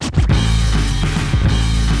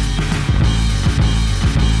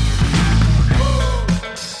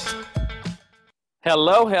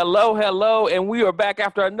Hello, hello, hello, and we are back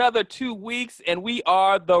after another 2 weeks, and we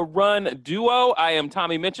are the Run Duo. I am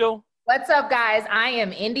Tommy Mitchell. What's up, guys? I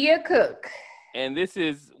am India Cook. And this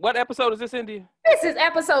is, what episode is this, India? This is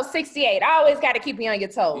episode 68. I always got to keep you on your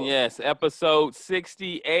toes. Yes, episode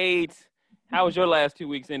 68. How was your last 2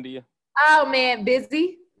 weeks, India? Oh, man,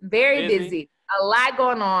 busy. Very busy. A lot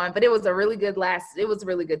going on, but it was a really good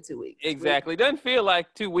 2 weeks. Exactly. It doesn't feel like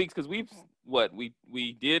 2 weeks because we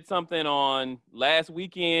did something on last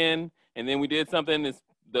weekend, and then we did something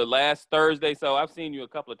the last Thursday, so I've seen you a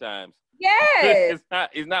couple of times. Yes.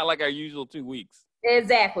 It's not like our usual 2 weeks.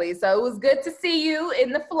 Exactly. So it was good to see you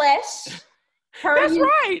in the flesh. That's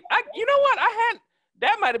right. You know what?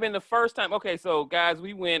 That might have been the first time. Okay, so guys,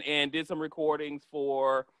 we went and did some recordings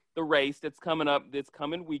for the race that's coming up this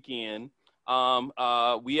coming weekend.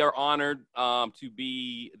 We are honored to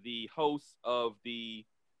be the hosts of the.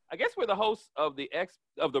 I guess we're the hosts of the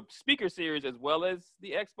speaker series as well as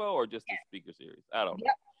the expo, or just the speaker series. I don't know.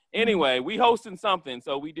 Yep. Anyway, we hosting something,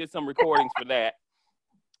 so we did some recordings for that.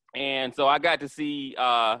 And so I got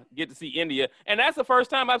to get to see India, and that's the first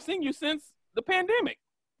time I've seen you since the pandemic.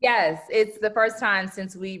 Yes, it's the first time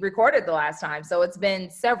since we recorded the last time, so it's been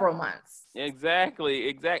several months. Exactly.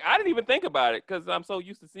 I didn't even think about it because I'm so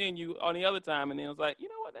used to seeing you on the other time, and then I was like, you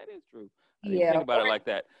know what, that is true. I didn't think about it like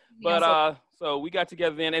that. But so we got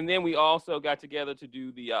together then, and then we also got together to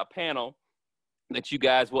do the panel that you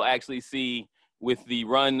guys will actually see with the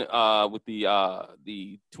run with the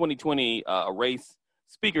 2020 race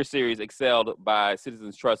speaker series excelled by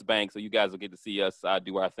Citizens Trust Bank. So you guys will get to see us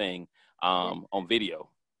do our thing on video.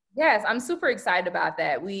 Yes, I'm super excited about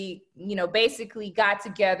that. We, basically got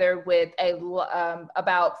together with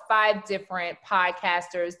about 5 different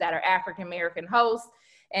podcasters that are African-American hosts,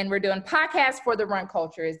 and we're doing Podcasts for the Run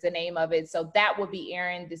Culture is the name of it. So that will be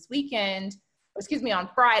airing this weekend, on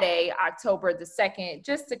Friday, October the 2nd,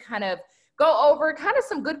 just to kind of go over kind of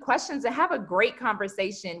some good questions and have a great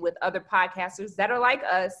conversation with other podcasters that are like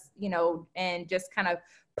us, and just kind of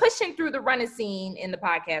pushing through the running scene in the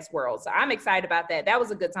podcast world. So I'm excited about that. That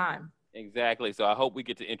was a good time. Exactly. So I hope we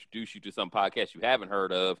get to introduce you to some podcasts you haven't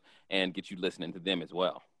heard of and get you listening to them as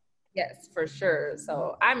well. Yes, for sure.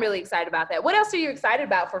 So I'm really excited about that. What else are you excited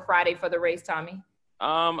about for Friday for the race, Tommy?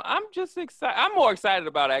 I'm just excited. I'm more excited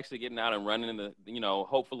about actually getting out and running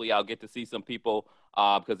hopefully I'll get to see some people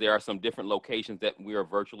because there are some different locations that we are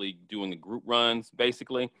virtually doing the group runs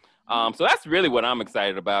basically. So that's really what I'm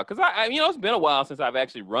excited about because I it's been a while since I've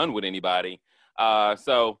actually run with anybody.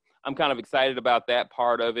 So I'm kind of excited about that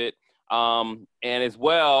part of it. And as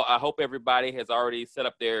well, I hope everybody has already set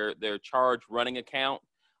up their Charge Running account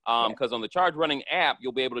because on the Charge Running app,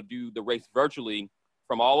 you'll be able to do the race virtually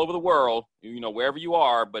from all over the world, wherever you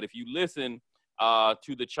are. But if you listen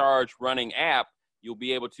to the Charge Running app, you'll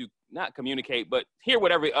be able to not communicate, but hear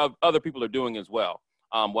what other people are doing as well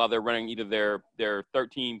while they're running either their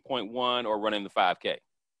 13.1 or running the 5K.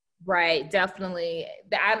 Right, definitely.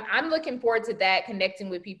 I'm looking forward to that, connecting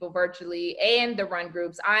with people virtually and the run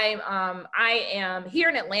groups. I am here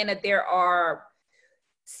in Atlanta. There are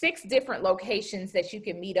 6 different locations that you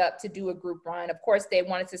can meet up to do a group run. Of course, they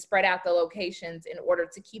wanted to spread out the locations in order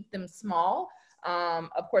to keep them small.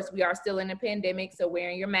 Of course, we are still in a pandemic, so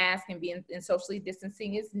wearing your mask and being in socially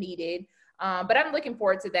distancing is needed. But I'm looking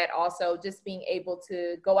forward to that also, just being able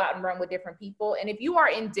to go out and run with different people. And if you are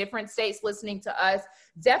in different states listening to us,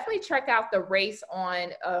 definitely check out the race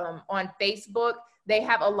on Facebook. They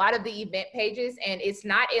have a lot of the event pages, and it's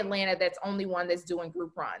not Atlanta that's only one that's doing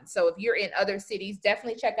group runs. So if you're in other cities,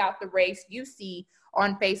 definitely check out the race you see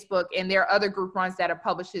on Facebook, and there are other group runs that are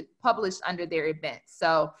published under their events.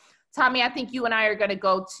 So Tommy, I think you and I are going to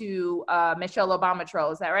go to Michelle Obama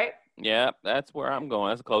Trail. Is that right? Yeah, that's where I'm going.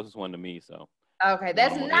 That's the closest one to me. So. Okay,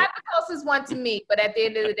 that's not the closest one to me, but at the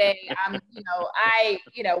end of the day,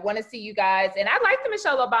 I want to see you guys, and I like the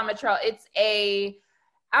Michelle Obama Trail.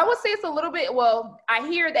 I would say it's a little bit, I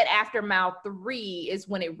hear that after mile 3 is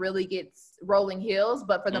when it really gets rolling hills,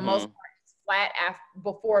 but for the most part, it's flat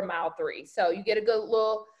before mile 3. So you get a good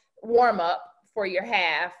little warm up for your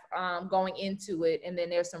half going into it, and then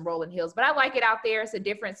there's some rolling hills. But I like it out there. It's a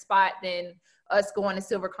different spot than us going to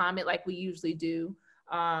Silver Comet like we usually do.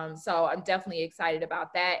 So I'm definitely excited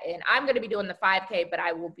about that. And I'm going to be doing the 5K, but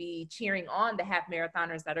I will be cheering on the half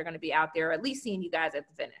marathoners that are going to be out there, at least seeing you guys at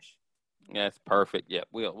the finish. That's perfect. Yeah,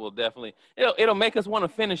 we'll definitely. It'll make us want to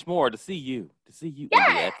finish more to see you, India,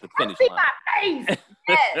 Yes, at the come finish see line. my face.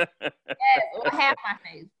 Yes, yes. Well, half my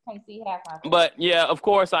face. Can't see half my face. But yeah, of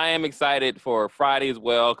course, I am excited for Friday as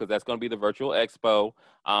well because that's going to be the virtual expo.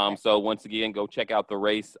 So once again, go check out the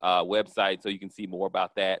race website so you can see more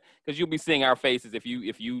about that because you'll be seeing our faces if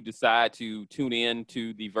you decide to tune in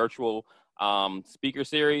to the virtual speaker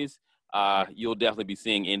series. You'll definitely be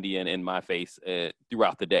seeing Indian in my face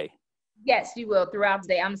throughout the day. Yes, you will throughout the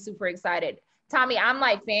day. I'm super excited. Tommy, I'm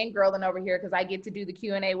like fangirling over here because I get to do the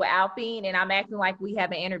Q&A with Alpine and I'm acting like we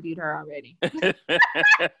haven't interviewed her already.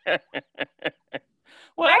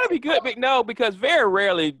 Well, that would be good. But no, because very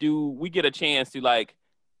rarely do we get a chance to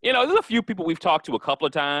there's a few people we've talked to a couple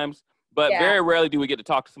of times, but very rarely do we get to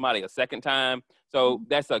talk to somebody a second time. So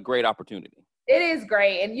that's a great opportunity. It is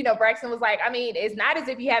great. And, Braxton was like, I mean, it's not as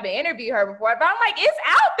if you haven't interviewed her before, but I'm like, it's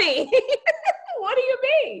Alfie. What do you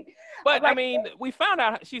mean? But, I mean, we found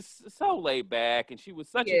out she's so laid back and she was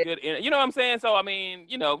such a good, you know what I'm saying? So, I mean,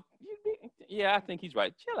 yeah, I think he's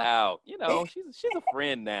right. Chill out. She's a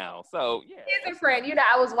friend now. So, yeah. She's a friend.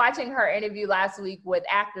 I was watching her interview last week with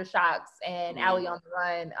Aftershocks and Ali on the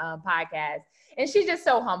Run podcast. And she's just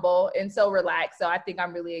so humble and so relaxed. So I think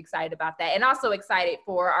I'm really excited about that. And also excited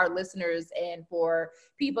for our listeners and for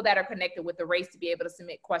people that are connected with the race to be able to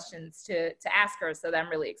submit questions to ask her. So I'm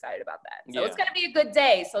really excited about that. So It's going to be a good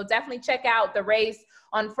day. So definitely check out the race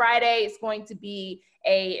on Friday. It's going to be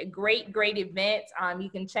a great event. You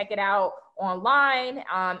can check it out online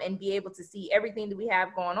and be able to see everything that we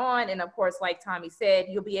have going on. And of course, like Tommy said,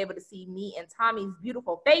 you'll be able to see me and Tommy's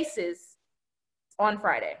beautiful faces on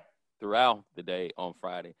Friday. Throughout the day on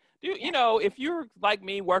Friday. If you're like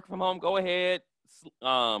me, working from home, go ahead,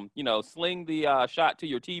 sling the shot to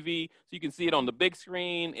your TV so you can see it on the big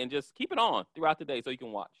screen and just keep it on throughout the day so you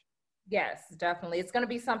can watch. Yes, definitely. It's going to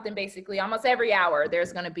be something basically almost every hour.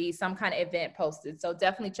 There's going to be some kind of event posted. So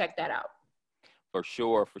definitely check that out. For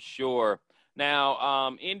sure.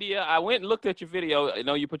 Now, India, I went and looked at your video. I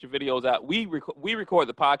know you put your videos out. We record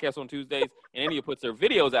the podcast on Tuesdays, and India puts her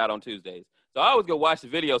videos out on Tuesdays. So I always go watch the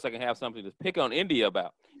video so I can have something to pick on India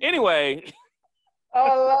about. Anyway.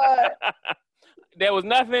 Oh, Lord. There was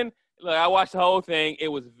nothing. Look, I watched the whole thing. It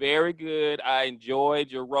was very good. I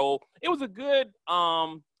enjoyed your role. It was a good,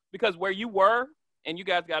 because where you were, and you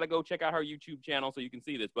guys got to go check out her YouTube channel so you can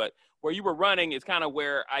see this, but where you were running is kind of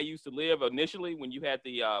where I used to live initially when you had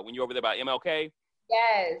when you were over there by MLK.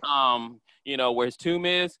 Yes. Where his tomb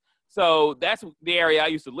is. So that's the area I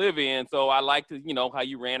used to live in. So I liked to, how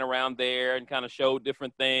you ran around there and kind of showed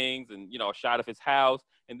different things and, a shot of his house.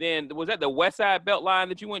 And then was that the West Side Beltline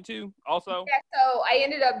that you went to also? Yeah, so I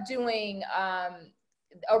ended up doing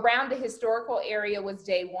around the historical area was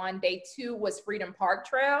day 1. Day 2 was Freedom Park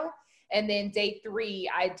Trail. And then day 3,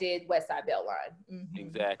 I did West Side Beltline. Mm-hmm.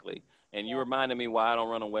 Exactly. And you reminded me why I don't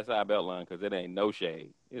run on West Side Beltline because it ain't no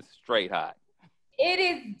shade. It's straight hot. It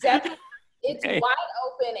is definitely. It's wide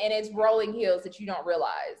open and it's rolling hills that you don't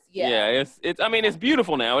realize. Yeah, it's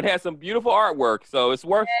beautiful now. It has some beautiful artwork, so it's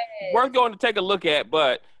worth going to take a look at.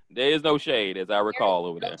 But there is no shade, as I recall,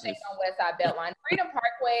 over there. No shade on West Side Beltline. Freedom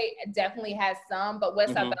Parkway definitely has some, but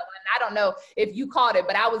West Side Beltline, I don't know if you caught it,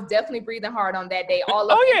 but I was definitely breathing hard on that day.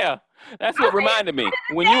 That's what reminded me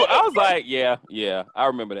I was like, yeah, I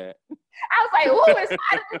remember that. I was like, oh, it's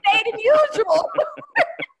hotter today than usual.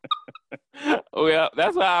 Oh yeah,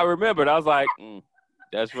 that's what I remembered. I was like,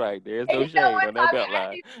 that's right. There's no shade on that belt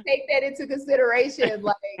line. Take that into consideration.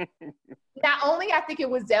 Like, not only I think it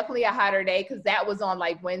was definitely a hotter day because that was on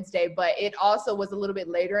like Wednesday, but it also was a little bit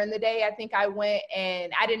later in the day. I think I went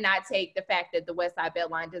and I did not take the fact that the West Side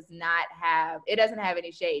Beltline doesn't have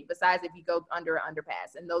any shade besides if you go under an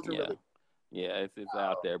underpass, and those are really. Yeah, it's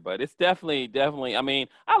out there, but it's definitely. I mean,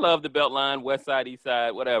 I love the Beltline, West Side, East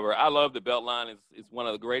Side, whatever. I love the Beltline. It's one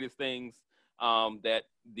of the greatest things that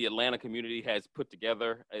the Atlanta community has put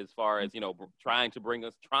together as far as trying to bring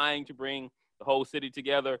the whole city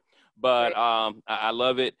together. But I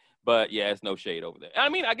love it. But yeah, it's no shade over there. I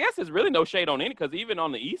mean, I guess there's really no shade on any because even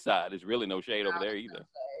on the East Side, there's really no shade over there either.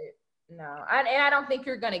 No, and I don't think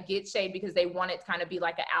you're going to get shade because they want it to kind of be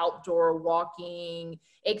like an outdoor walking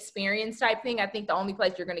experience type thing. I think the only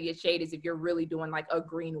place you're going to get shade is if you're really doing like a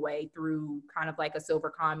greenway through kind of like a Silver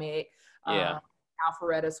Comet,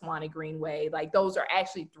 Alpharetta, Swanee Greenway. Like those are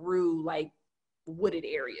actually through like wooded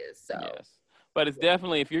areas. So yes, but it's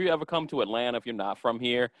definitely, if you ever come to Atlanta, if you're not from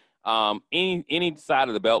here, any side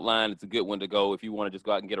of the Beltline, it's a good one to go if you want to just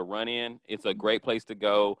go out and get a run in. It's a great place to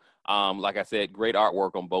go. Like I said, great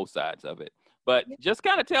artwork on both sides of it. But just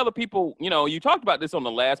kind of tell the people, you talked about this on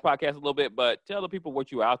the last podcast a little bit, but tell the people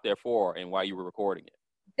what you're out there for and why you were recording it.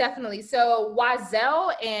 Definitely. So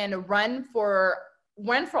Wazelle and Run for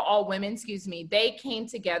All Women, they came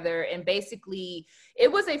together and basically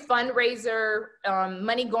it was a fundraiser,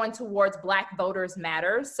 money going towards Black Voters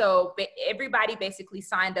Matter. So everybody basically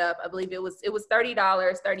signed up. I believe it was $30,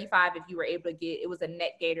 $35 if you were able to get. It was a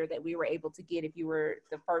net gator that we were able to get if you were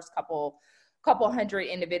the first couple hundred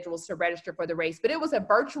individuals to register for the race, but it was a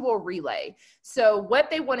virtual relay. So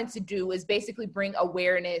what they wanted to do is basically bring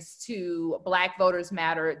awareness to Black Voters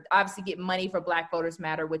Matter, obviously get money for Black Voters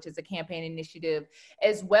Matter, which is a campaign initiative,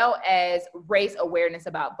 as well as raise awareness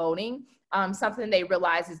about voting. Something they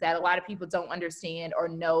realize is that a lot of people don't understand or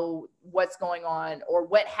know what's going on or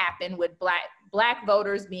what happened with Black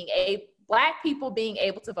voters Black people being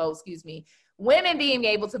able to vote, women being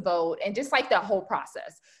able to vote, and just like the whole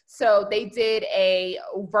process. So they did a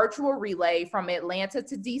virtual relay from Atlanta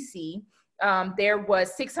to DC. There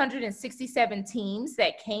was 667 teams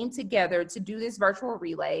that came together to do this virtual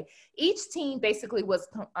relay. Each team basically was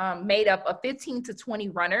made up of 15 to 20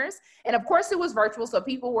 runners. And of course it was virtual, so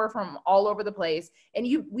people were from all over the place. And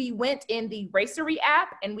we went in the Racery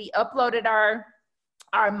app and we uploaded our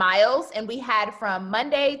miles, and we had from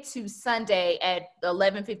Monday to Sunday at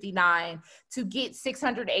 11:59 to get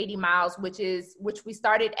 680 miles, which we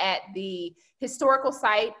started at the historical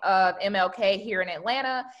site of MLK here in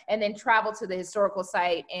Atlanta, and then traveled to the historical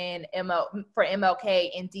site for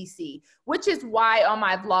MLK in DC, which is why on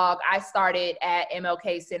my vlog, I started at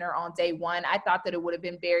MLK Center on day one. I thought that it would have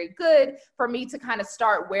been very good for me to kind of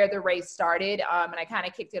start where the race started. And I kind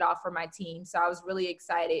of kicked it off for my team. So I was really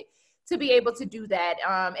excited to be able to do that.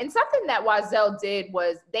 And something that Wazelle did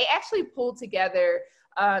was they actually pulled together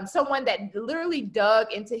someone that literally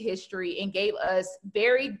dug into history and gave us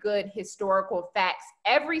very good historical facts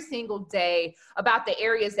every single day about the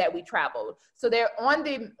areas that we traveled. So there on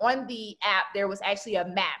the app, there was actually a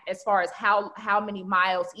map as far as how many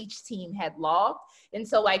miles each team had logged. And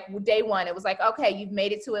so like day one, it was like, okay, you've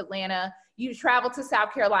made it to Atlanta. You traveled to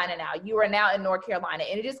South Carolina now. You are now in North Carolina.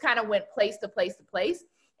 And it just kind of went place to place to place.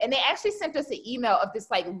 And they actually sent us an email of this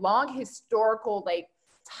like long historical like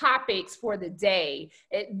topics for the day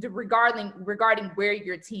regarding where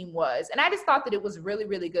your team was. And I just thought that it was really,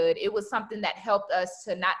 really good. It was something that helped us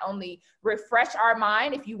to not only refresh our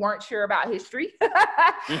mind if you weren't sure about history, but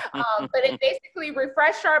it basically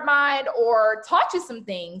refreshed our mind or taught you some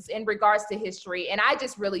things in regards to history. And I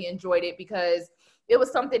just really enjoyed it because it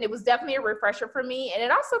was definitely a refresher for me. And it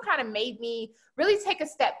also kind of made me really take a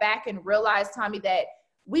step back and realize, Tommy, that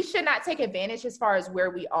we should not take advantage as far as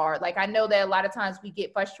where we are. Like, I know that a lot of times we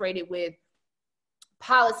get frustrated with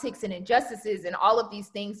politics and injustices and all of these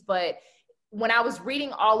things. But when I was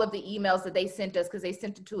reading all of the emails that they sent us, because they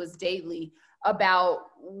sent it to us daily,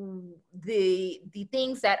 about the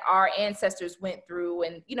things that our ancestors went through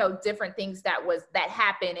and, you know, different things that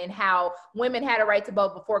happened and how women had a right to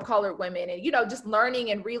vote before colored women and, you know, just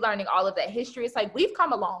learning and relearning all of that history. It's like, we've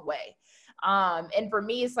come a long way. And for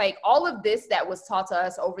me, it's like all of this that was taught to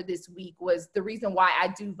us over this week was the reason why I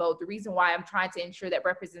do vote, the reason why I'm trying to ensure that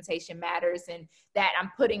representation matters and that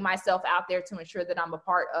I'm putting myself out there to ensure that I'm a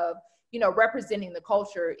part of, you know, representing the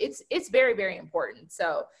culture. It's very, very important.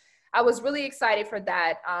 So I was really excited for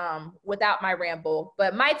that without my ramble.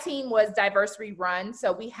 But my team was Diversity Run.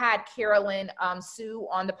 So we had Carolyn Sue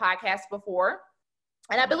on the podcast before.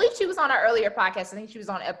 And I believe she was on our earlier podcast. I think she was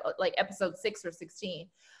on episode 6 or 16.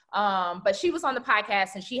 But she was on the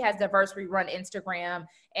podcast and she has Diversity Run Instagram.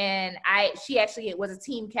 And she actually was a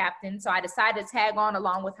team captain. So I decided to tag on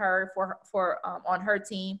along with her for on her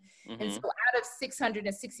team. Mm-hmm. And so out of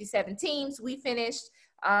 667 teams, we finished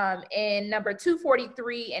in number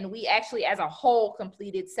 243, and we actually as a whole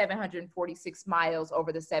completed 746 miles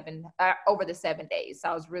over the 7 days. So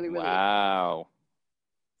I was really wow.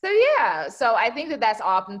 So yeah, so I think that's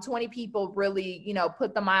awesome. 20 people really, you know,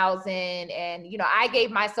 put the miles in, and, you know, I gave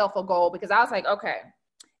myself a goal because I was like, okay,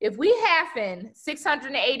 if we half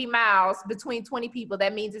 680 miles between 20 people,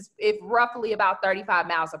 that means it's roughly about 35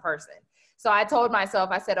 miles a person. So I told myself,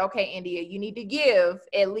 I said, okay, India, you need to give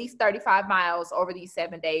at least 35 miles over these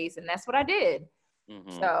 7 days. And that's what I did.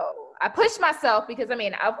 Mm-hmm. So I pushed myself because, I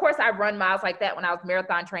mean, of course I run miles like that when I was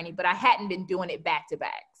marathon training, but I hadn't been doing it back to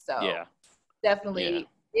back. So yeah, definitely. Yeah.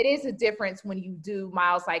 It is a difference when you do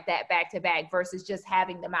miles like that back to back versus just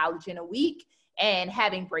having the mileage in a week and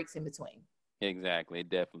having breaks in between. Exactly. It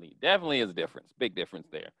definitely is a difference. Big difference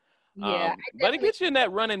there. Yeah. But it gets you in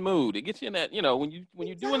that running mood. It gets you in that, you know, when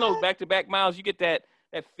you're doing those back to back miles, you get that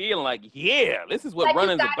feeling like, yeah, this is what like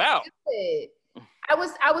running's about. I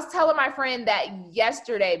was telling my friend that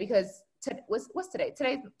yesterday because what's today?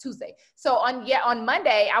 Today's Tuesday. So on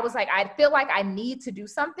Monday, I was like, I feel like I need to do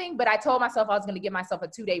something, but I told myself I was going to give myself a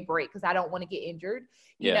 2-day break because I don't want to get injured,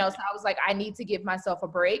 you know? So I was like, I need to give myself a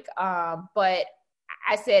break. But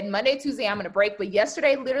I said Monday, Tuesday, I'm going to break. But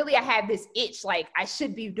yesterday, literally, I had this itch, like I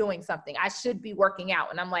should be doing something. I should be working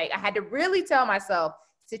out. And I'm like, I had to really tell myself,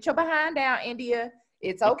 sit your behind down, India.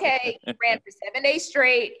 It's okay. You ran for 7 days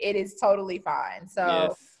straight. It is totally fine.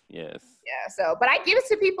 So yes. Yeah. So, but I give it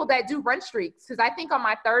to people that do run streaks because I think on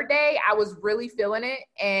my 3rd day I was really feeling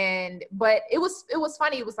it, but it was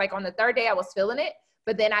funny. It was like on the 3rd day I was feeling it,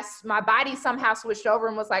 but then my body somehow switched over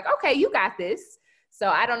and was like, okay, you got this. So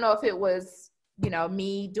I don't know if it was, you know,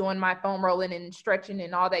 me doing my foam rolling and stretching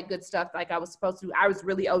and all that good stuff like I was supposed to. I was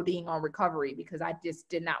really ODing on recovery because I just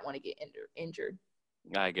did not want to get injured.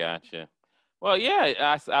 I gotcha. Well,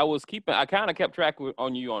 yeah, I kind of kept track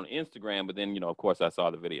on you on Instagram, but then, you know, of course I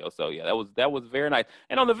saw the video. So yeah, that was very nice.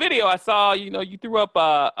 And on the video I saw, you know, you threw up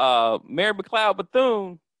Mary McLeod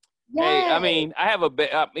Bethune. Yes. Hey, I mean,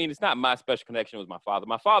 it's not my special connection with my father.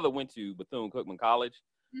 My father went to Bethune-Cookman College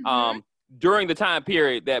during the time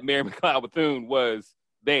period that Mary McLeod Bethune was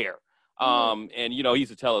there. And, you know, he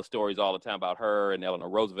used to tell us stories all the time about her and Eleanor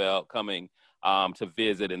Roosevelt coming to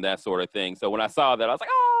visit and that sort of thing. So when I saw that, I was like,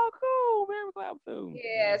 oh, cool.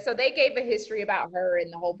 Yeah, so they gave a history about her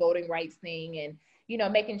and the whole voting rights thing, and you know,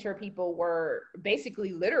 making sure people were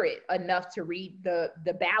basically literate enough to read the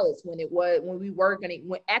ballots when we were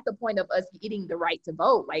at the point of us getting the right to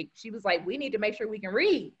vote. Like she was like, we need to make sure we can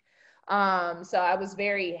read. So I was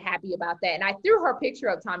very happy about that, and I threw her picture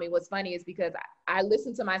up. Tommy, what's funny is because I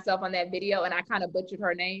listened to myself on that video and I kind of butchered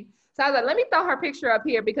her name. So I was like, let me throw her picture up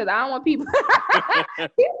here because I don't want people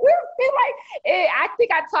I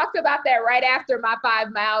think I talked about that right after my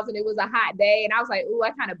 5 miles and it was a hot day. And I was like, ooh,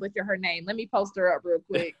 I kind of butchered her name. Let me post her up real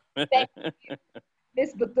quick. Thank you,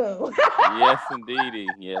 Miss Bethune. Yes, indeedy.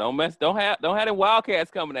 Yeah, don't have them Wildcats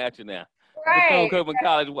coming at you now. Right. Bethune-Cookman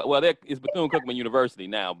College. Well, it's Bethune-Cookman University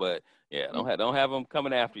now, but yeah, don't have them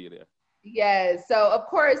coming after you there. Yes. So of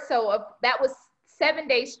course, that was 7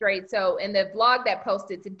 days straight. So in the vlog that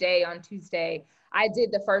posted today on Tuesday, I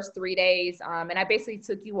did the first 3 days, and I basically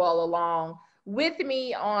took you all along with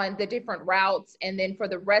me on the different routes. And then for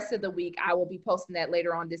the rest of the week, I will be posting that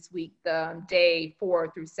later on this week, the day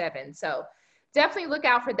 4 through 7. So definitely look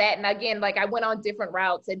out for that. And again, like I went on different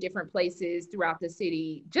routes at different places throughout the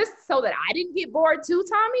city, just so that I didn't get bored too,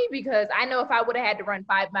 Tommy, because I know if I would have had to run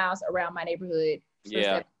 5 miles around my neighborhood,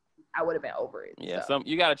 I would have been over it. Yeah, so.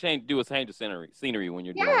 You got to do a change of scenery when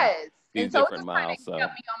you're doing these and so different miles. So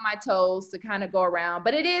kept me on my toes to kind of go around,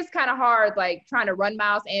 but it is kind of hard, like trying to run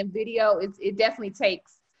miles and video. It definitely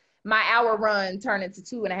takes my hour run turn into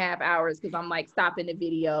 2.5 hours because I'm like stopping the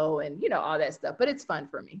video and you know all that stuff. But it's fun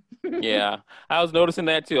for me. Yeah, I was noticing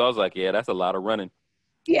that too. I was like, yeah, that's a lot of running.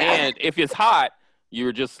 Yeah, and if it's hot,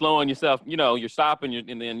 you're just slowing yourself. You know, you're stopping,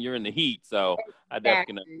 and then you're in the heat. So I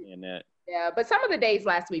definitely understand that. Yeah, but some of the days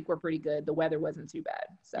last week were pretty good. The weather wasn't too bad.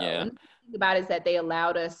 So the thing about it is that they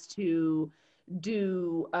allowed us to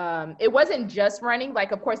do, it wasn't just running.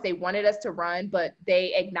 Like, of course, they wanted us to run, but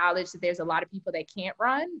they acknowledged that there's a lot of people that can't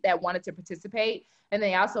run that wanted to participate. And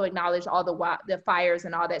they also acknowledged all the fires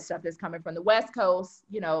and all that stuff that's coming from the West Coast.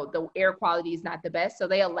 You know, the air quality is not the best. So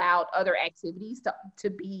they allowed other activities to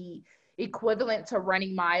be equivalent to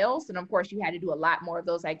running miles. And of course, you had to do a lot more of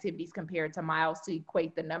those activities compared to miles to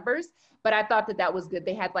equate the numbers. But I thought that was good.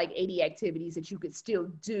 They had like 80 activities that you could still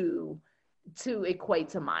do to equate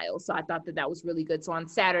to miles. So I thought that was really good. So on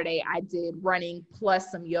Saturday, I did running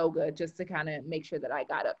plus some yoga just to kind of make sure that I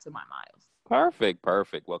got up to my miles.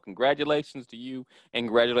 Perfect. Well, congratulations to you and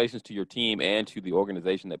congratulations to your team and to the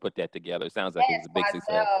organization that put that together. It sounds like it was a big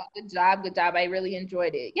success. Good job. I really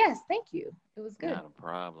enjoyed it. Yes, thank you. It was good. Not a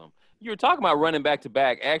problem. You were talking about running back to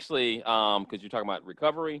back, actually, because you're talking about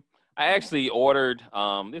recovery. I actually ordered,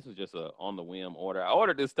 this was just a on the whim order. I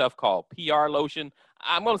ordered this stuff called PR lotion.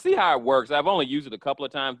 I'm going to see how it works. I've only used it a couple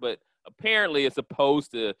of times, but apparently it's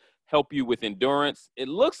supposed to help you with endurance. It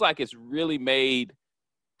looks like it's really made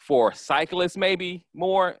for cyclists, maybe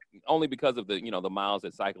more, only because of the miles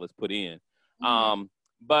that cyclists put in. Mm-hmm.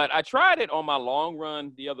 But I tried it on my long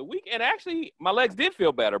run the other week, and actually my legs did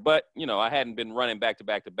feel better. But I hadn't been running back to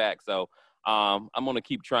back, so I'm gonna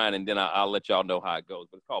keep trying, and then I'll let y'all know how it goes.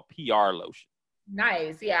 But it's called PR lotion.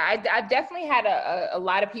 Nice, yeah. I've definitely had a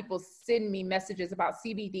lot of people send me messages about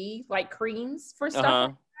CBD, like creams for stuff like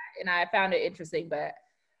that, and I found it interesting, but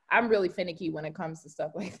I'm really finicky when it comes to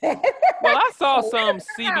stuff like that. Well, I saw some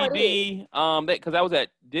CBD because I was at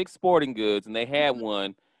Dick's Sporting Goods and they had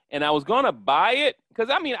one, and I was gonna buy it because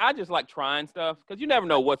I just like trying stuff because you never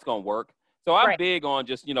know what's gonna work. So I'm Right. big on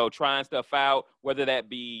just, trying stuff out, whether that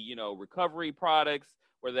be, recovery products,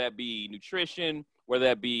 whether that be nutrition, whether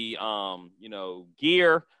that be,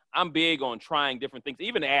 gear. I'm big on trying different things,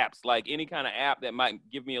 even apps, like any kind of app that might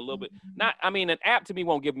give me a little bit, an app to me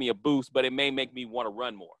won't give me a boost, but it may make me want to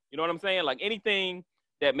run more. You know what I'm saying? Like anything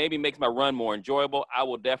that maybe makes my run more enjoyable, I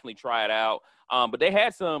will definitely try it out. But they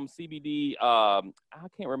had some CBD. I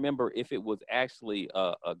can't remember if it was actually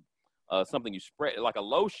something you spread, like a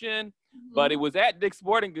lotion, but it was at Dick's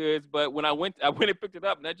Sporting Goods. But when I went and picked it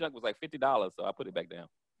up, and that junk was like $50, so I put it back down.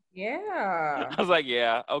 Yeah. I was like,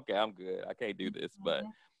 yeah, okay, I'm good. I can't do this, but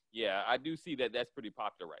yeah, I do see that that's pretty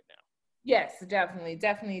popular right now. Yes, definitely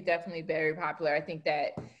very popular. I think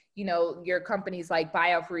that, your companies like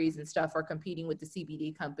BioFreeze and stuff are competing with the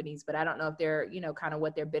CBD companies, but I don't know if they're, kind of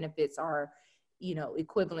what their benefits are,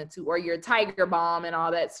 equivalent to, or your Tiger Balm and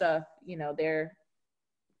all that stuff, their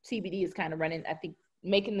CBD is kind of running, I think,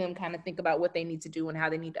 making them kind of think about what they need to do and how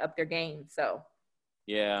they need to up their game. So.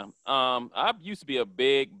 Yeah. I used to be a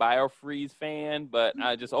big BioFreeze fan, but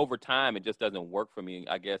I just over time, it just doesn't work for me,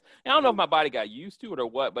 I guess. And I don't know if my body got used to it or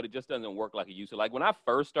what, but it just doesn't work like it used to. Like when I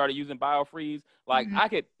first started using BioFreeze, like I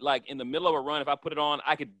could, like in the middle of a run, if I put it on,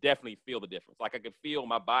 I could definitely feel the difference. Like I could feel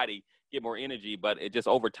my body get more energy, but it just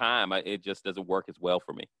over time, it just doesn't work as well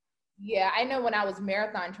for me. Yeah, I know when I was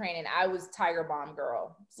marathon training, I was Tiger Balm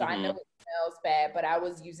girl. So I know it smells bad, but I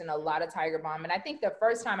was using a lot of Tiger Balm. And I think the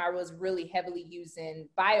first time I was really heavily using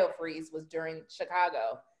BioFreeze was during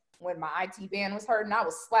Chicago when my IT band was hurting. I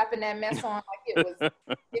was slapping that mess on like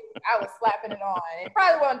I was slapping it on. It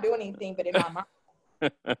probably wasn't doing anything, but in my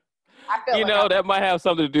mind, I felt that might have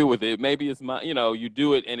something to do with it. Maybe it's you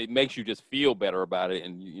do it and it makes you just feel better about it,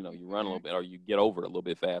 and you run a little bit, or you get over it a little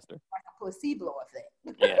bit faster. Like a placebo effect.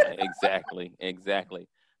 Yeah, exactly.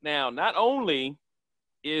 Now, not only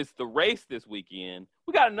is the race this weekend,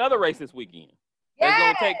 we got another race this weekend that's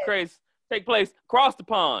going to take place across the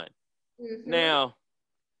pond. Now,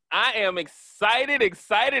 I am excited.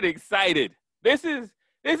 This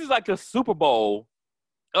is like the Super Bowl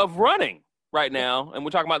of running right now, and we're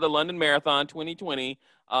talking about the London Marathon 2020.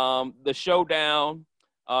 The showdown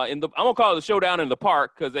I'm gonna call it the showdown in the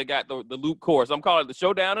park because they got the loop course. I'm calling it the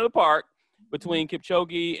showdown in the park between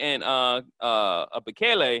Kipchoge and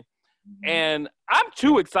Bekele. And I'm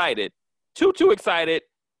too excited, too excited.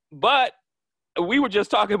 But we were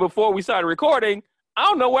just talking before we started recording. I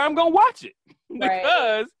don't know where I'm gonna watch it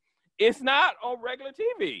because it's not on regular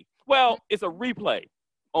TV. Well, it's a replay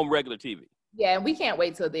on regular TV. Yeah, and we can't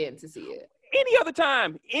wait till then to see it. Any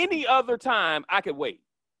other time I could wait.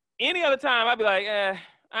 Any other time I'd be like,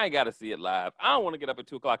 I ain't got to see it live. I don't want to get up at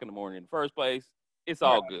 2:00 in the morning in the first place. It's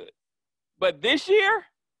all good. But this year,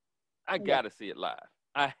 I got to see it live.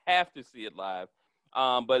 I have to see it live.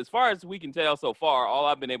 But as far as we can tell so far, all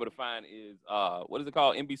I've been able to find is, what is it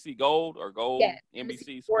called? NBC Gold or Gold? Yeah,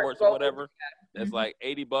 NBC Sports or whatever. Yeah. That's like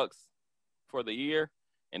 $80 for the year.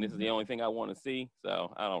 And this is the only thing I want to see.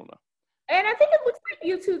 So I don't know. And I think it looks like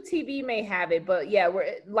YouTube TV may have it, but yeah,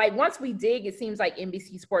 we're like once we dig, it seems like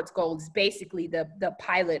NBC Sports Gold is basically the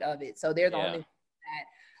pilot of it. So they're the only that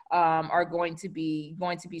are going to be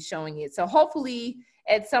showing it. So hopefully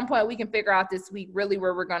at some point we can figure out this week really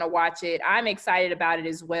where we're going to watch it. I'm excited about it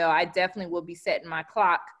as well. I definitely will be setting my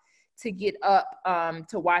clock to get up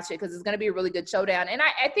to watch it because it's going to be a really good showdown. And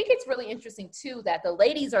I think it's really interesting too that the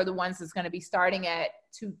ladies are the ones that's going to be starting at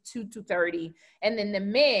 2:30, and then the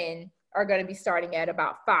men are going to be starting at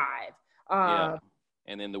about 5. Yeah.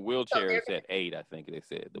 And then the wheelchair is at 8, I think they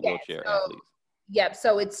said, the wheelchair athletes. Yep.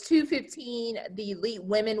 So it's 2:15, the elite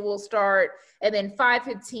women will start, and then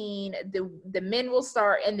 5:15, the men will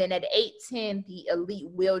start, and then at 8:10, the elite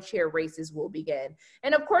wheelchair races will begin.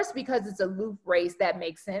 And of course, because it's a loop race, that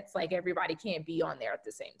makes sense. Like everybody can't be on there at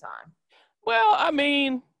the same time. Well, I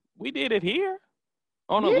mean, we did it here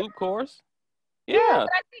on a loop course. Yeah. But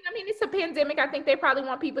I mean, it's a pandemic. I think they probably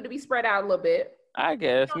want people to be spread out a little bit. I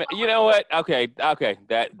guess. You know what? Okay.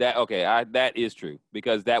 That is true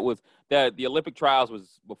because that was the Olympic trials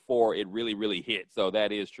was before it really hit. So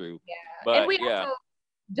that is true. Yeah. But and we also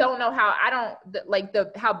don't know how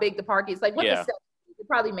how big the park is. Like what it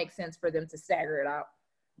probably makes sense for them to stagger it out.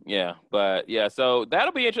 Yeah, but yeah, so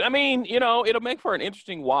that'll be interesting. I mean, it'll make for an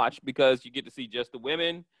interesting watch because you get to see just the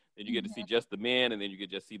women, then you get to see just the men, and then you get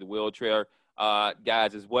to just see the wheelchair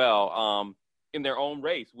guys as well in their own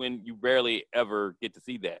race when you rarely ever get to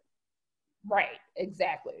see that. Right,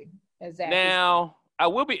 exactly. Now, I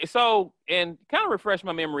will be, and kind of refresh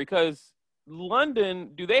my memory because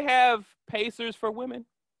London, do they have pacers for women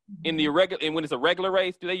in the and when it's a regular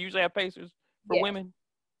race, do they usually have pacers for women?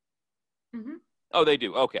 Mm-hmm. Oh, they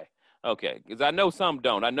do. Okay. Okay, because I know some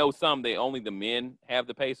don't. I know some only the men have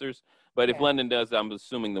the Pacers, but if Yeah. London does, I'm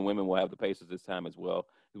assuming the women will have the Pacers this time as well.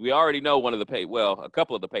 We already know a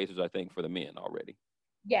couple of the Pacers, I think, for the men already.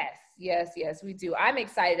 Yes, yes, yes, we do. I'm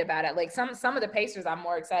excited about it. Like some of the Pacers, I'm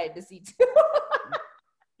more excited to see too.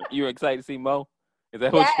 You're excited to see Mo? Is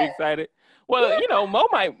that what you're Yes. excited? Well, Mo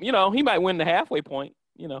might, he might win the halfway point.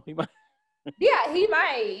 He might. Yeah, he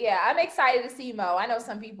might. Yeah, I'm excited to see Mo. I know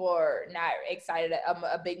some people are not excited. I'm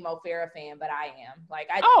a big Mo Farah fan, but I am. Like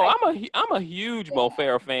I I'm a huge Mo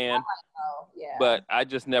Farah fan, know. Yeah. but I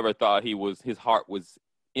just never thought his heart was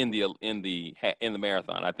in the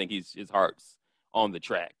marathon. I think his heart's on the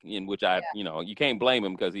track, in which you can't blame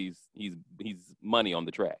him because he's money on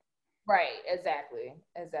the track. Right. Exactly.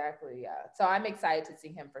 Yeah. So I'm excited to see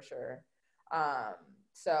him for sure.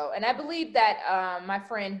 And I believe that my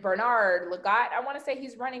friend Bernard Lagat, I want to say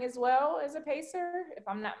he's running as well as a pacer, if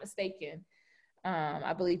I'm not mistaken.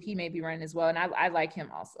 I believe he may be running as well, and I like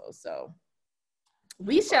him also. So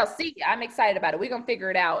we shall see. I'm excited about it. We're gonna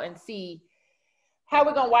figure it out and see how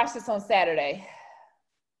we're gonna watch this on Saturday.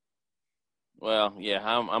 Well, yeah,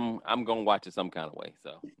 I'm gonna watch it some kind of way.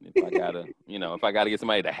 So if I gotta get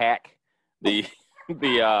somebody to hack the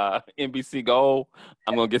NBC Gold,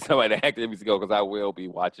 I'm gonna get somebody to hack the NBC Gold because I will be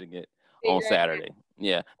watching it on Saturday.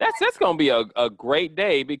 Yeah, that's gonna be a great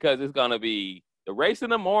day because it's gonna be the race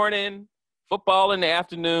in the morning, football in the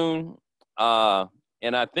afternoon,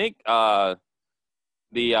 and I think the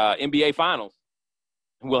NBA Finals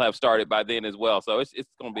will have started by then as well. So it's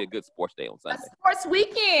gonna be a good sports day on Sunday. A sports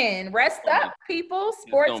weekend. Rest up, people.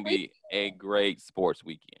 Sports. It's gonna be a great sports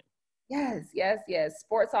weekend. Yes.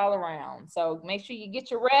 Sports all around. So make sure you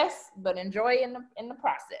get your rest, but enjoy in the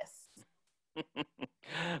process.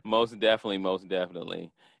 Most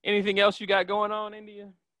definitely. Anything else you got going on, India?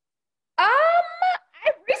 I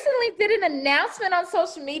recently did an announcement on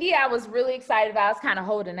social media. I was really excited about. I was kind of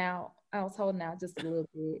holding out. Just a little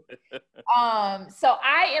bit. So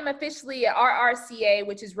I am officially an RRCA,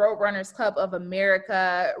 which is Road Runners Club of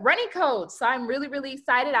America running coach. So I'm really, really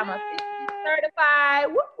excited. I'm officially certified.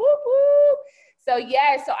 Whoop, whoop, whoop. So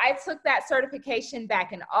I took that certification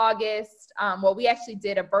back in August. We actually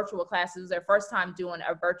did a virtual class. It was our first time doing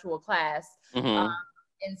a virtual class. Mm-hmm.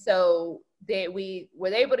 And so we were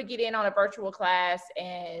able to get in on a virtual class,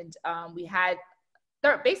 and we had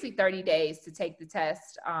basically 30 days to take the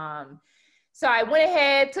test. So I went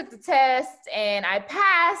ahead, took the test, and I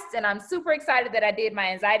passed, and I'm super excited that I did. My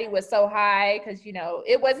anxiety was so high because,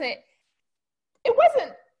 it wasn't,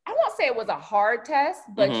 I won't say it was a hard test,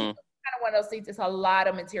 but kind of one of those things, it's a lot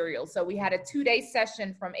of material. So we had a 2-day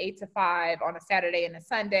session from 8 to 5 on a Saturday and a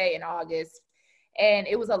Sunday in August. And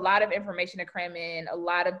it was a lot of information to cram in, a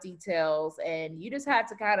lot of details, and you just had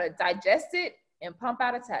to kind of digest it and pump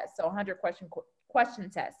out a test. So 100 question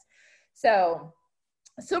test. So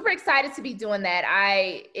super excited to be doing that.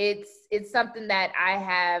 It's something that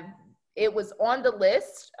it was on the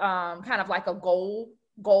list, kind of like a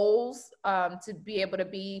goals to be able to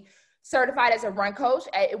be certified as a run coach.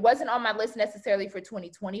 It wasn't on my list necessarily for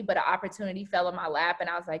 2020, but an opportunity fell in my lap, and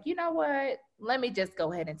I was like, you know what? Let me just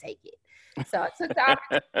go ahead and take it. So I took the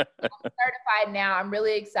opportunity. I'm certified now. I'm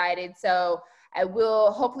really excited. So I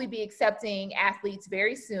will hopefully be accepting athletes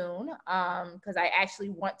very soon because I actually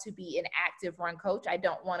want to be an active run coach. I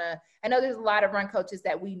know there's a lot of run coaches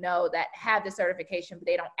that we know that have the certification, but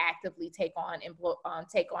they don't actively take on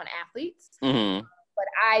athletes. Mm-hmm. But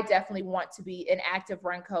I definitely want to be an active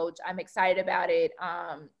run coach. I'm excited about it.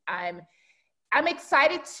 I'm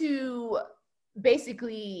excited to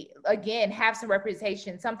basically, again, have some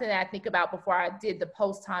representation. Something that I think about before I did the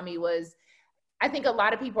post, Tommy, was I think a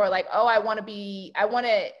lot of people are like, oh,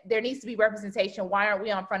 there needs to be representation. Why aren't we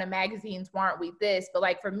on front of magazines? Why aren't we this? But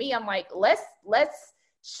like, for me, I'm like, let's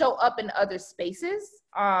show up in other spaces.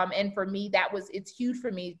 And for me, it's huge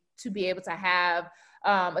for me to be able to have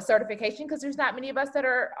a certification because there's not many of us that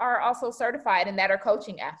are also certified and that are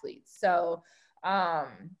coaching athletes. So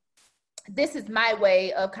this is my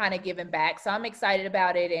way of kind of giving back. So I'm excited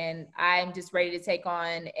about it, and I'm just ready to take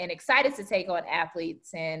on and excited to take on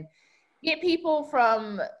athletes and get people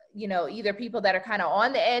from, either people that are kind of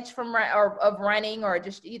on the edge of running, or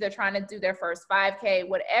just either trying to do their first 5K,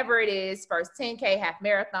 whatever it is, first 10K, half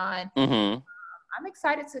marathon. Mm-hmm. I'm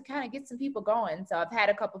excited to kind of get some people going. So I've had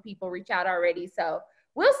a couple people reach out already. So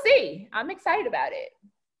we'll see. I'm excited about it.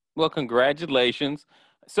 Well, congratulations.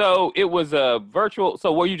 So it was a virtual.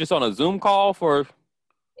 So were you just on a Zoom call for?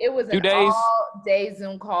 It was 2 days? all-day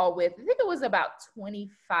Zoom call with, I think it was about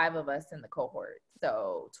 25 of us in the cohort.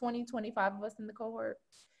 So 25 of us in the cohort.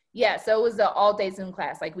 Yeah, so it was an all-day Zoom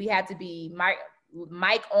class. Like, we had to be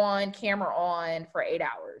mic on, camera on for 8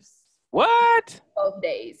 hours. What? Both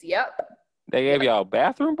days. Yep. They gave Yep. y'all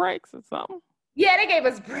bathroom breaks or something? Yeah, they gave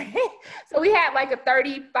us break. So we had like a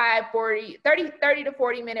 30 to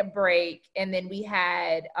 40 minute break. And then we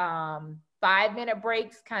had 5-minute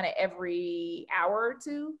breaks kind of every hour or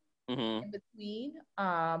two in between.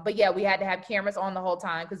 But yeah, we had to have cameras on the whole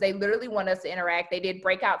time because they literally want us to interact. They did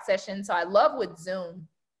breakout sessions. So I love with Zoom.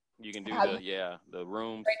 You can do the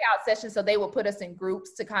rooms. Breakout sessions. So they will put us in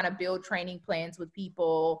groups to kind of build training plans with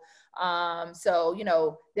people. So, you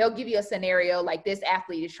know, they'll give you a scenario like this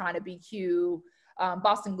athlete is trying to BQ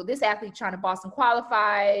this athlete trying to Boston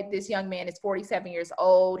qualify. This young man is 47 years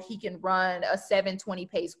old. He can run a 7:20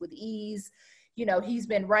 pace with ease. You know, he's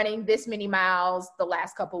been running this many miles the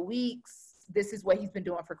last couple of weeks. This is what he's been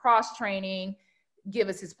doing for cross training. Give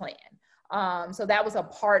us his plan. So that was a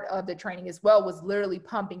part of the training as well, was literally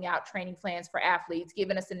pumping out training plans for athletes,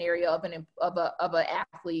 giving a scenario of an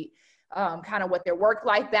athlete, kind of what their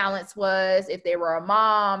work-life balance was, if they were a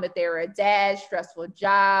mom, if they were a dad, stressful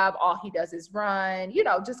job, all he does is run, you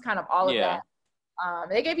know, just kind of all of that.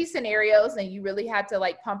 They gave you scenarios and you really had to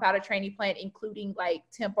like pump out a training plan, including like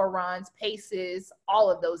tempo runs, paces, all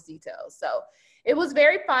of those details. So it was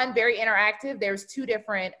very fun, very interactive. There's two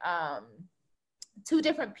different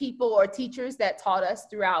people or teachers that taught us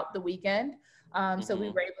throughout the weekend. So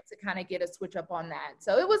we were able to kind of get a switch up on that.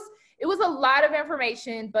 So it was a lot of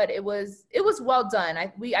information, but it was well done.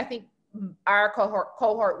 I think our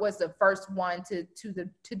cohort was the first one to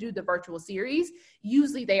do the virtual series.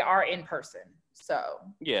 Usually they are in person. So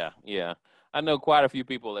yeah. I know quite a few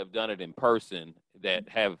people have done it in person that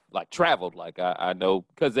have like traveled. Like I know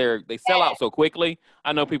because they sell out so quickly.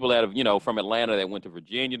 I know people that have, you know, from Atlanta that went to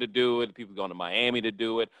Virginia to do it. People going to Miami to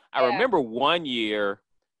do it. I remember one year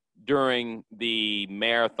during the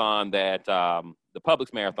marathon that the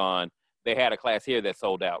Publix marathon, they had a class here that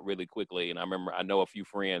sold out really quickly. And I know a few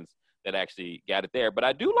friends that actually got it there. But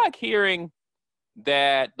I do like hearing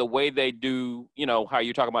that the way they do, you know, how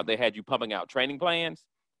you're talking about they had you pumping out training plans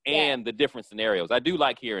and the different scenarios. I do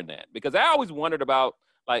like hearing that because I always wondered about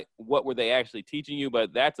like what were they actually teaching you,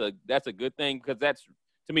 but that's a good thing because that's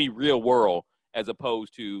to me real world as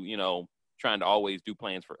opposed to, you know, trying to always do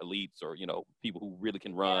plans for elites or, you know, people who really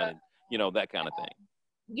can run and, you know, that kind of thing.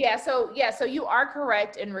 So you are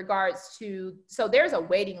correct in regards to, so there's a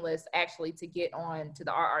waiting list actually to get on to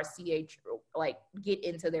the RRCH, like get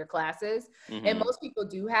into their classes. And most people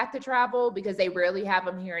do have to travel because they rarely have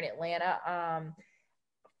them here in Atlanta.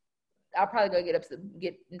 I'll probably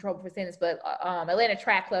get in trouble for saying this, but Atlanta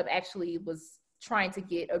Track Club actually was trying to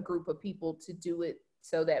get a group of people to do it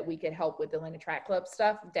so that we could help with Atlanta Track Club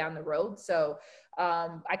stuff down the road. So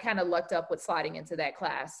I kind of lucked up with sliding into that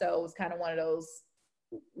class. So it was kind of one of those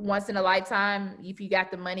once in a lifetime, if you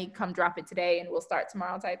got the money, come drop it today and we'll start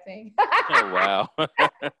tomorrow type thing. Oh, wow.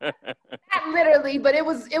 Not literally, but it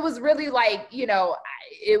was really like, you know,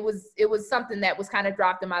 it was something that was kind of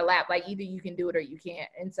dropped in my lap. Like either you can do it or you can't.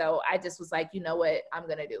 And so I just was like, you know what, I'm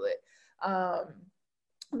going to do it.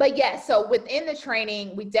 But yeah, so within the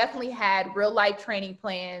training, we definitely had real life training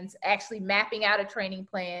plans, actually mapping out a training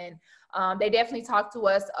plan. They definitely talked to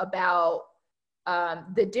us about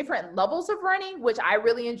the different levels of running, which I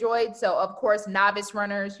really enjoyed. So of course, novice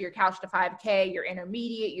runners, your couch to 5K, your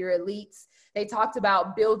intermediate, your elites. They talked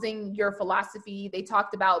about building your philosophy. They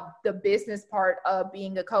talked about the business part of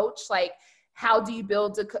being a coach. Like, how do you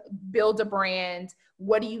build a brand?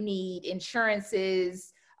 What do you need?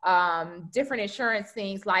 Insurances, different insurance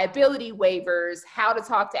things, liability waivers, how to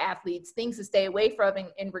talk to athletes, things to stay away from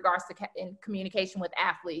in regards to in communication with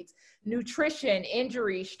athletes, nutrition,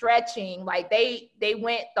 injury, stretching. Like they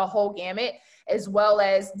went the whole gamut, as well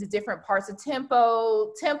as the different parts of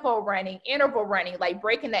tempo running, interval running, like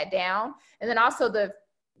breaking that down. And then also the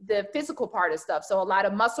physical part of stuff. So a lot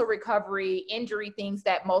of muscle recovery, injury things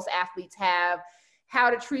that most athletes have, how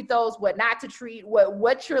to treat those, what not to treat,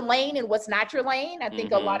 what's your lane and what's not your lane. I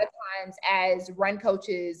think a lot of times as run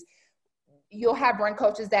coaches, you'll have run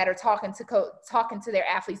coaches that are talking to their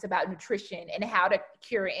athletes about nutrition and how to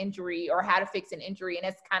cure an injury or how to fix an injury. And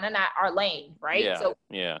it's kind of not our lane, right?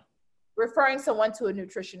 Yeah. Referring someone to a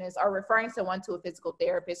nutritionist or referring someone to a physical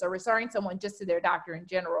therapist or referring someone just to their doctor in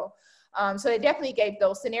general. So it definitely gave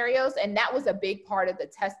those scenarios. And that was a big part of the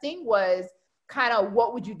testing, was kind of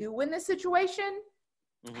what would you do in this situation?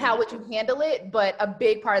 How would you handle it? But a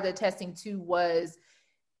big part of the testing too was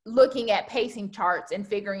looking at pacing charts and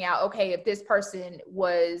figuring out, okay, if this person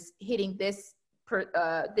was hitting this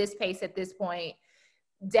pace at this point,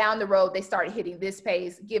 down the road they started hitting this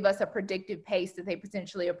pace, give us a predictive pace that they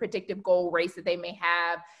potentially, a predictive goal race that they may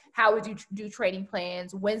have. How would you do training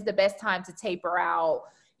plans? When's the best time to taper out?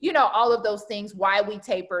 all of those things, why we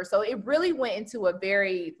taper. So it really went into a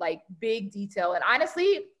very like big detail. And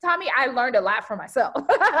honestly, Tommy, I learned a lot for myself.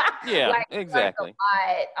 Yeah, like, exactly.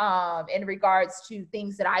 A lot, in regards to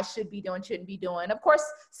things that I should be doing, shouldn't be doing. Of course,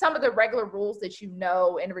 some of the regular rules that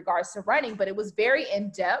in regards to running, but it was very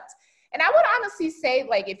in depth. And I would honestly say,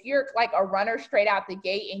 like, if you're like a runner straight out the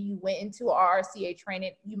gate and you went into RRCA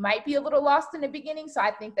training, you might be a little lost in the beginning. So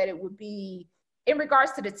I think that it would be in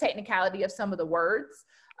regards to the technicality of some of the words.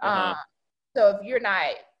 So if you're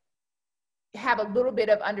not have a little bit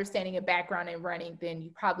of understanding and background in running, then you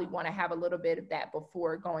probably want to have a little bit of that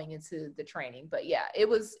before going into the training. But yeah, it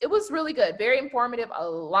was really good, very informative, a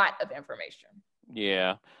lot of information.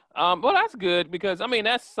 Yeah. Well, that's good because, I mean,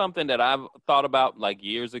 that's something that I've thought about like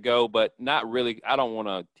years ago, but not really. I don't want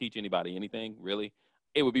to teach anybody anything, really.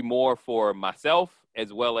 It would be more for myself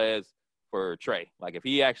as well as for Trey. Like if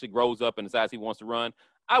he actually grows up and decides he wants to run,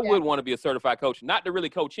 I would want to be a certified coach, not to really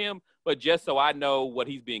coach him, but just so I know what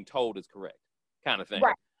he's being told is correct kind of thing.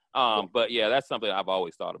 Right. But yeah, that's something I've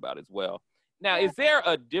always thought about as well. Now, is there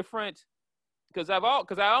a different, because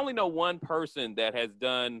I only know one person that has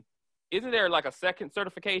done, isn't there like a second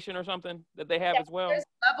certification or something that they have as well? There's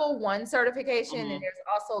level 1 certification and there's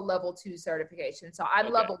also level 2 certification. So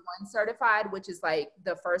I'm level 1 certified, which is like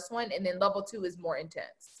the first one. And then level 2 is more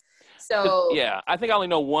intense. So yeah, I think I only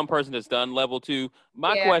know one person that's done level 2.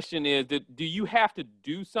 My question is, do you have to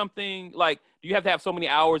do something like, do you have to have so many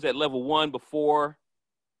hours at level 1 before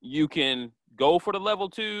you can go for the level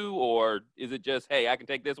 2? Or is it just, hey, I can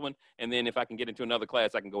take this one, and then if I can get into another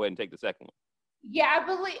class, I can go ahead and take the second one? Yeah, I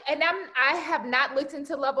believe, and I have not looked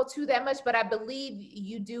into level 2 that much, but I believe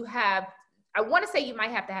you do have, I want to say you might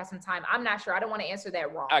have to have some time. I'm not sure. I don't want to answer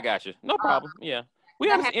that wrong. I got you. No problem. Yeah. We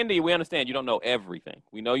understand, India, we understand you don't know everything.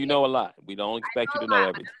 We know you know a lot. We don't expect you to know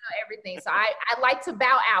everything. I don't know everything. So I like to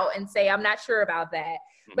bow out and say I'm not sure about that.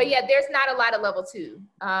 But yeah, there's not a lot of level 2.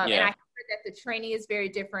 And I hear that the training is very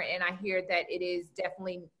different, and I hear that it is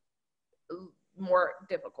definitely more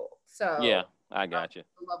difficult. So yeah, I got you.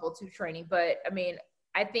 Level 2 training. But I mean,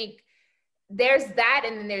 I think there's that,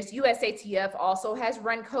 and then there's USATF also has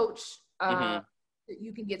run coach.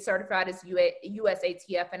 You can get certified as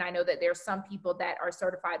USATF, and I know that there's some people that are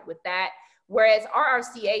certified with that, whereas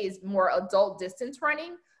RRCA is more adult distance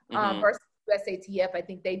running versus USATF. I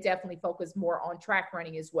think they definitely focus more on track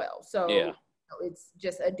running as well. So it's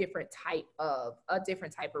just a different type of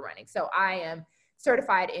running. So I am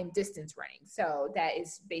certified in distance running. So that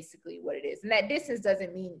is basically what it is. And that distance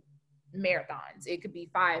doesn't mean marathons. It could be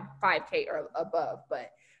 5K or above,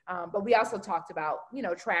 but we also talked about,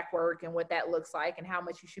 track work and what that looks like and how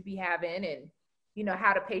much you should be having and,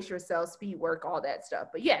 how to pace yourself, speed work, all that stuff.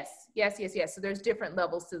 But yes. So there's different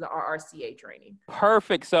levels to the RRCA training.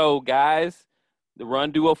 Perfect. So guys, the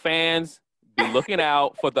Run Duo fans, be looking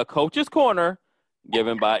out for the Coach's Corner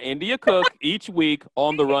given by India Cook each week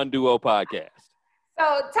on the Run Duo podcast.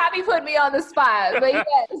 So Tommy put me on the spot, but yes.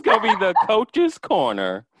 It's going to be the Coach's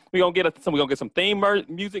Corner. We're going to get some theme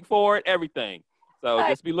music for it, everything. So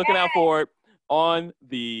just be looking out for it on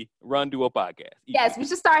the Run Duo podcast. Yes, we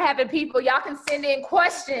should start having people. Y'all can send in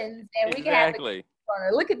questions and we can have the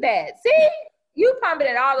corner. Look at that. See? You pumping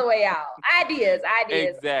it all the way out. Ideas.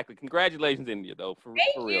 Exactly. Congratulations, India, though. For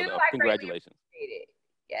real, though. Congratulations.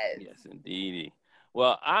 Yes, indeed.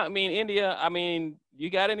 Well, I mean, India, you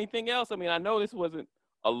got anything else? I know this wasn't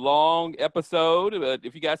a long episode, but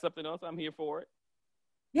if you got something else, I'm here for it.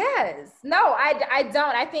 Yes. No, I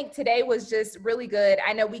don't. I think today was just really good.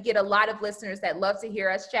 I know we get a lot of listeners that love to hear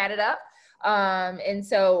us chat it up. And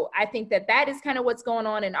so I think that is kind of what's going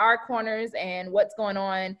on in our corners and what's going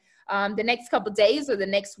on the next couple of days or the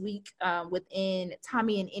next week within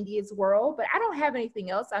Tommy and India's world. But I don't have anything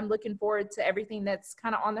else. I'm looking forward to everything that's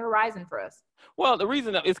kind of on the horizon for us. Well, the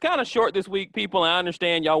reason it's kind of short this week, people, and I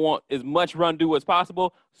understand y'all want as much Run Duo as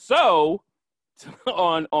possible. So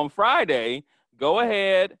on Friday, go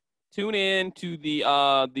ahead, tune in to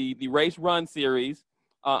the Race Run series.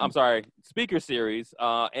 Speaker series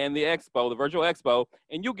and the expo, the virtual expo,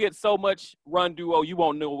 and you'll get so much Run Duo, you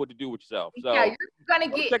won't know what to do with yourself. So yeah, you're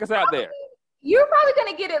gonna check us out there. You're probably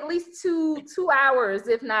gonna get at least two hours,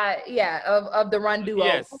 if not, of the Run Duo.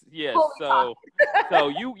 Yes. So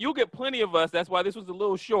you'll get plenty of us. That's why this was a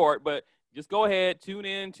little short, but just go ahead, tune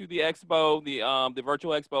in to the expo, the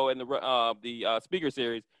virtual expo, and the speaker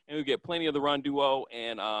series, and you'll get plenty of the Run Duo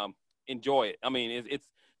and enjoy it. It's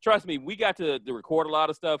trust me, we got to record a lot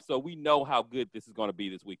of stuff, so we know how good this is going to be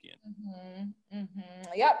this weekend.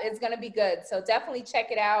 Yep, it's going to be good. So definitely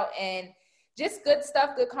check it out, and just good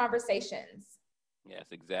stuff, good conversations. Yes,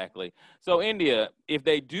 exactly. So, India, if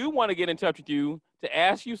they do want to get in touch with you to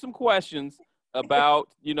ask you some questions, about,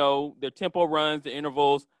 their tempo runs, the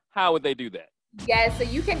intervals, how would they do that? Yes, so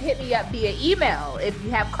you can hit me up via email if you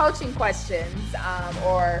have coaching questions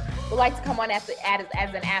or would like to come on as an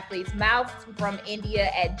athlete. It's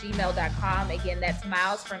milesfromindia@gmail.com. Again, that's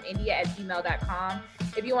milesfromindia@gmail.com.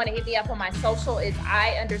 If you want to hit me up on my social, it's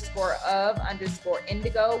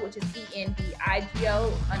I_of_indigo, which is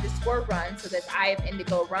ENDIGO_run. So that's I of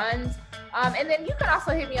Indigo Runs. And then you can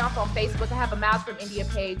also hit me up on Facebook. I have a Miles from India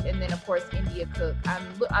page, and then of course India Cook.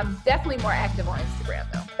 I'm definitely more active on Instagram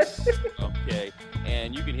though. Okay,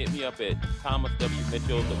 and you can hit me up at Thomas W.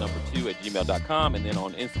 Mitchell, the number 2 @gmail.com, and then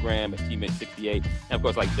on Instagram at tmitch68, and of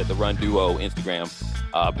course, like I said, the Run Duo Instagram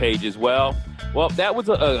page as well. Well, that was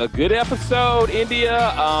a good episode,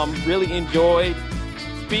 India. Really enjoyed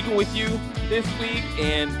speaking with you this week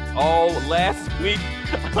and all last week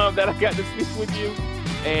that I got to speak with you.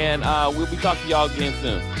 And we'll be talking to y'all again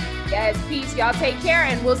soon. Yes, peace. Y'all take care,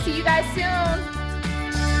 and we'll see you guys soon.